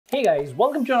Hey guys,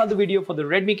 welcome to another video for the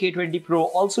Redmi K20 Pro,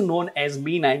 also known as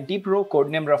Mi 90 Pro,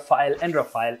 codename Raphael and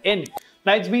Raphael N.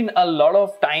 Now it's been a lot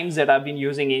of times that I've been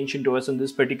using Ancient OS on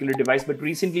this particular device, but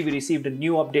recently we received a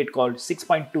new update called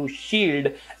 6.2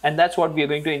 Shield, and that's what we are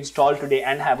going to install today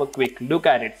and have a quick look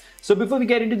at it. So before we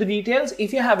get into the details,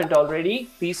 if you haven't already,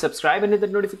 please subscribe and hit the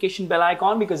notification bell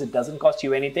icon because it doesn't cost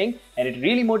you anything and it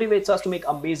really motivates us to make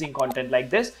amazing content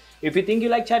like this. If you think you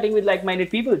like chatting with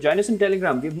like-minded people, join us on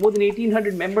Telegram. We have more than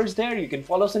 1800 members there. You can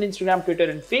follow us on Instagram, Twitter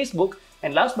and Facebook.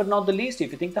 And last but not the least,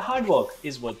 if you think the hard work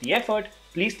is worth the effort,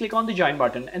 please click on the join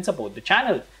button and support the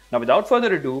channel. Now without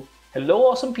further ado, hello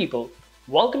awesome people.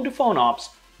 Welcome to Phone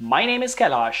Ops. My name is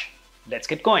Kailash. Let's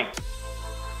get going.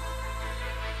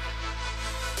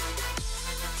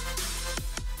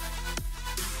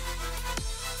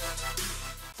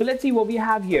 So let's see what we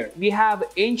have here. We have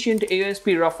Ancient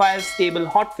AOSP Raphael Stable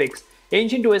Hotfix,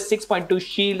 Ancient OS 6.2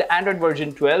 Shield Android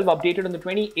version 12, updated on the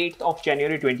 28th of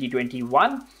January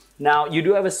 2021. Now you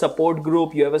do have a support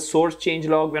group, you have a source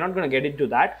changelog. We're not going to get into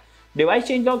that. Device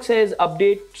changelog says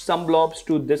update some blobs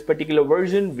to this particular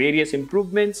version, various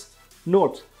improvements.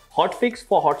 Notes: hotfix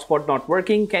for hotspot not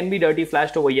working, can be dirty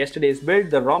flashed over yesterday's build.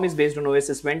 The ROM is based on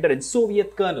OSS vendor and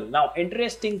Soviet kernel. Now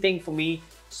interesting thing for me,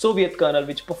 Soviet kernel,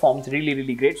 which performs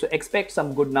really great, so expect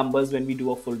some good numbers when we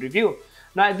do a full review.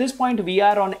 Now at this point we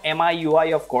are on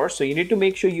Miui, of course, so you need to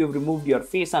make sure you've removed your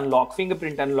face unlock,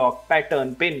 fingerprint unlock,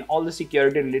 pattern, pin, all the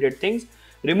security related things.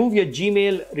 Remove your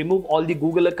Gmail, remove all the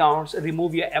Google accounts,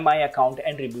 remove your MI account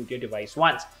and reboot your device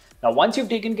once. Now once you've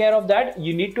taken care of that,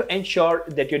 you need to ensure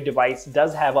that your device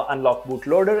does have an unlock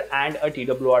bootloader and a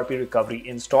TWRP recovery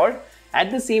installed. At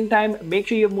the same time, make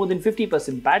sure you have more than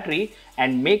 50% battery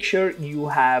and make sure you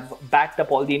have backed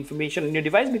up all the information on your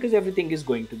device because everything is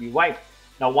going to be wiped.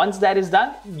 Now, once that is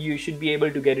done, you should be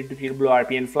able to get into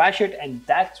TWRP and flash it, and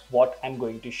that's what I'm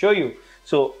going to show you.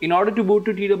 So in order to boot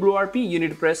to TWRP, you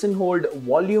need to press and hold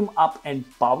volume up and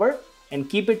power and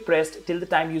keep it pressed till the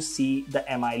time you see the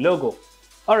MI logo.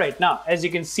 All right, now, as you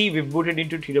can see, we've booted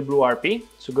into TWRP.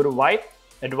 So go to wipe,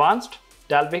 advanced,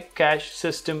 Dalvik cache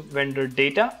system vendor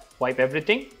data. Wipe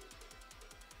everything.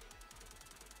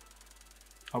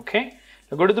 Okay,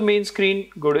 now go to the main screen,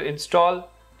 go to install,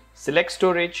 select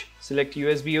storage, select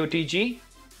USB OTG,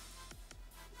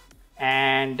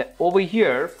 and over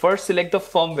here first select the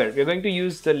firmware. We're going to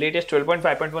use the latest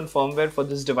 12.5.1 firmware for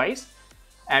this device.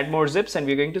 Add more zips and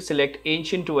we're going to select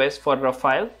Ancient OS for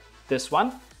Raphael, this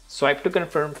one. Swipe to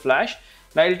confirm flash.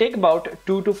 Now it'll take about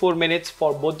 2 to 4 minutes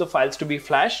for both the files to be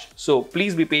flashed, so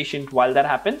please be patient while that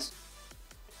happens.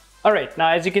 Alright, now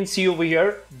as you can see over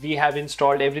here, we have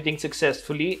installed everything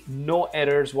successfully, no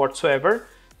errors whatsoever.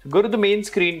 So go to the main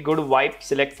screen, go to wipe,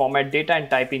 select format data and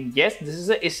type in yes. This is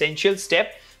an essential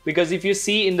step because if you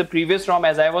see in the previous ROM,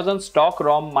 as I was on stock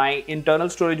ROM, my internal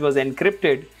storage was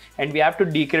encrypted and we have to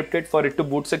decrypt it for it to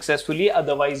boot successfully,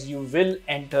 otherwise you will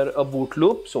enter a boot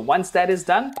loop. So once that is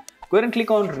done, go ahead and click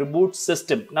on reboot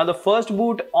system. Now the first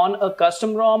boot on a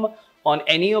custom ROM on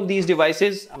any of these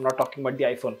devices, I'm not talking about the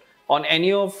iPhone, on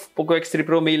any of Poco X3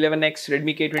 Pro, Mi 11X,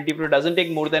 Redmi K20 Pro doesn't take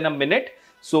more than a minute.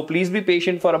 So please be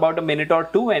patient for about a minute or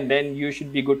two and then you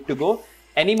should be good to go.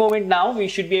 Any moment now, we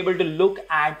should be able to look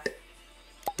at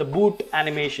the boot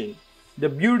animation. The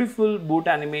beautiful boot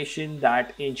animation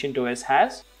that Ancient OS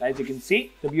has. As you can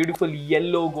see, the beautiful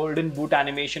yellow golden boot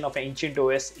animation of Ancient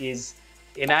OS is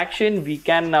in action. We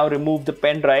can now remove the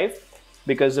pen drive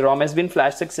because the ROM has been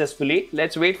flashed successfully.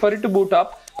 Let's wait for it to boot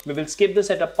up. We will skip the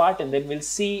setup part and then we'll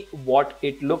see what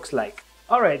it looks like.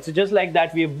 Alright, so just like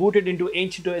that, we have booted into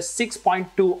Ancient OS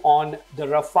 6.2 on the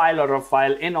Raphael or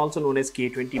Raphael N, also known as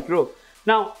K20 Pro.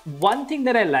 Now, one thing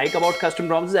that I like about custom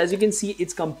ROMs is, as you can see,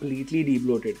 it's completely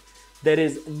rebloated. There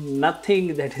is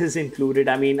nothing that is included.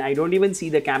 I mean, I don't even see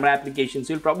the camera applications.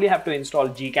 You'll probably have to install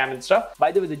Gcam and stuff.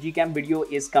 By the way, the Gcam video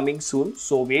is coming soon,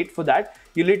 so wait for that.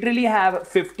 You literally have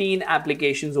 15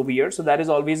 applications over here, so that is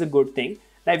always a good thing.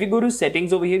 Now, if you go to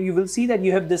settings over here, you will see that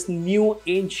you have this new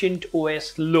Ancient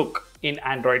OS look in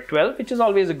Android 12, which is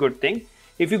always a good thing.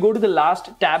 If you go to the last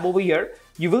tab over here,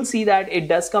 you will see that it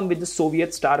does come with the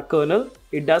Soviet star kernel.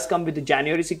 It does come with the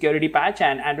January security patch,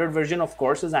 and Android version, of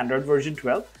course, is Android version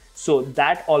 12. So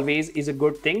that always is a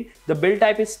good thing. The build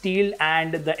type is steel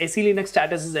and the SE Linux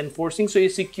status is enforcing. So your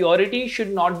security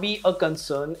should not be a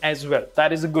concern as well.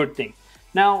 That is a good thing.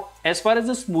 Now, as far as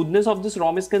the smoothness of this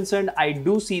ROM is concerned, I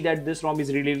do see that this ROM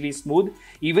is really smooth.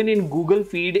 Even in Google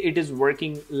feed, it is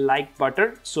working like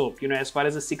butter. So, as far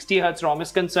as a 60 Hz ROM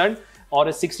is concerned or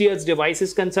a 60 Hz device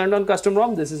is concerned on custom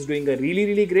ROM, this is doing a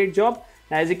really great job.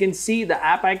 As you can see, the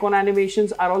app icon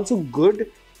animations are also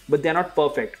good. but they're not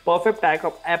perfect. Perfect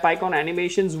app icon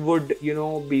animations would,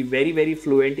 be very, very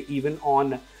fluent even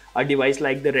on a device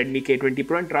like the Redmi K20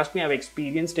 Pro. And trust me, I've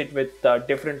experienced it with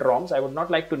different ROMs. I would not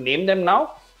like to name them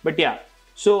now, but yeah.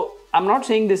 So I'm not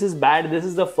saying this is bad. This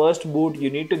is the first boot. You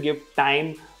need to give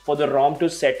time for the ROM to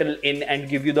settle in and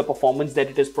give you the performance that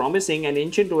it is promising. And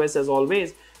Ancient OS, as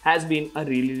always, has been a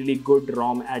really, really good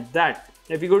ROM at that.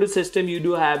 If you go to system, you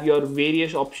do have your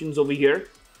various options over here.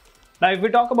 Now, if we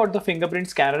talk about the fingerprint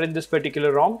scanner in this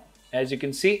particular ROM, as you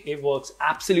can see, it works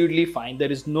absolutely fine.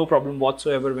 There is no problem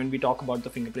whatsoever when we talk about the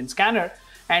fingerprint scanner.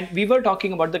 And we were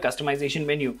talking about the customization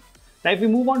menu. Now, if we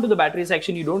move on to the battery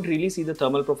section, you don't really see the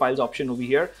thermal profiles option over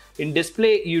here. In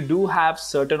display, you do have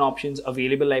certain options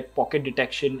available like pocket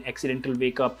detection, accidental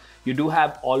wake up. You do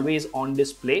have always on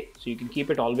display, so you can keep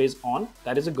it always on.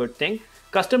 That is a good thing.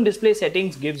 Custom display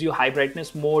settings gives you high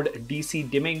brightness mode,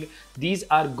 DC dimming. These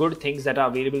are good things that are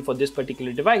available for this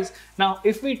particular device. Now,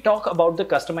 if we talk about the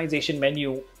customization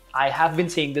menu, I have been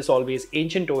saying this always,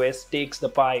 Ancient OS takes the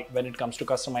pie when it comes to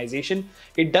customization.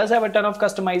 It does have a ton of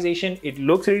customization. It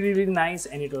looks really, really nice,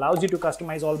 and it allows you to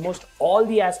customize almost all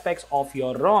the aspects of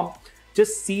your ROM.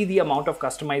 Just see the amount of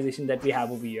customization that we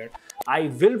have over here. I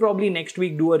will probably next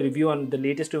week do a review on the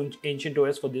latest Ancient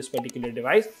OS for this particular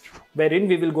device, wherein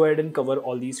we will go ahead and cover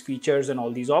all these features and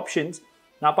all these options.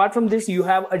 Now, apart from this, you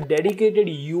have a dedicated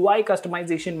UI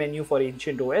customization menu for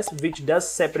Ancient OS, which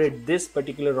does separate this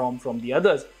particular ROM from the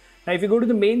others. Now, if you go to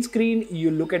the main screen,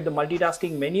 you look at the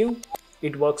multitasking menu.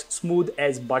 It works smooth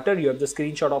as butter. You have the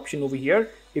screenshot option over here.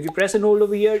 If you press and hold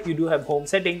over here, you do have home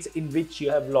settings in which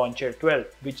you have Launcher 12,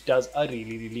 which does a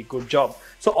really, really good job.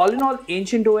 So all in all,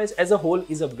 Ancient OS as a whole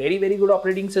is a very, very good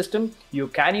operating system. You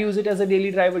can use it as a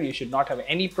daily driver. You should not have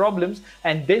any problems.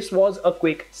 And this was a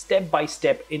quick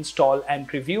step-by-step install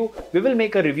and review. We will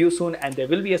make a review soon, and there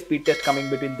will be a speed test coming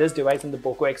between this device and the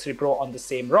Poco X3 Pro on the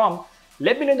same ROM.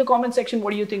 Let me know in the comment section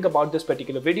what do you think about this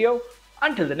particular video.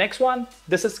 Until the next one,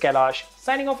 this is Kailash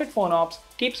signing off at PhoneOps.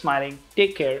 Keep smiling,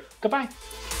 take care, goodbye.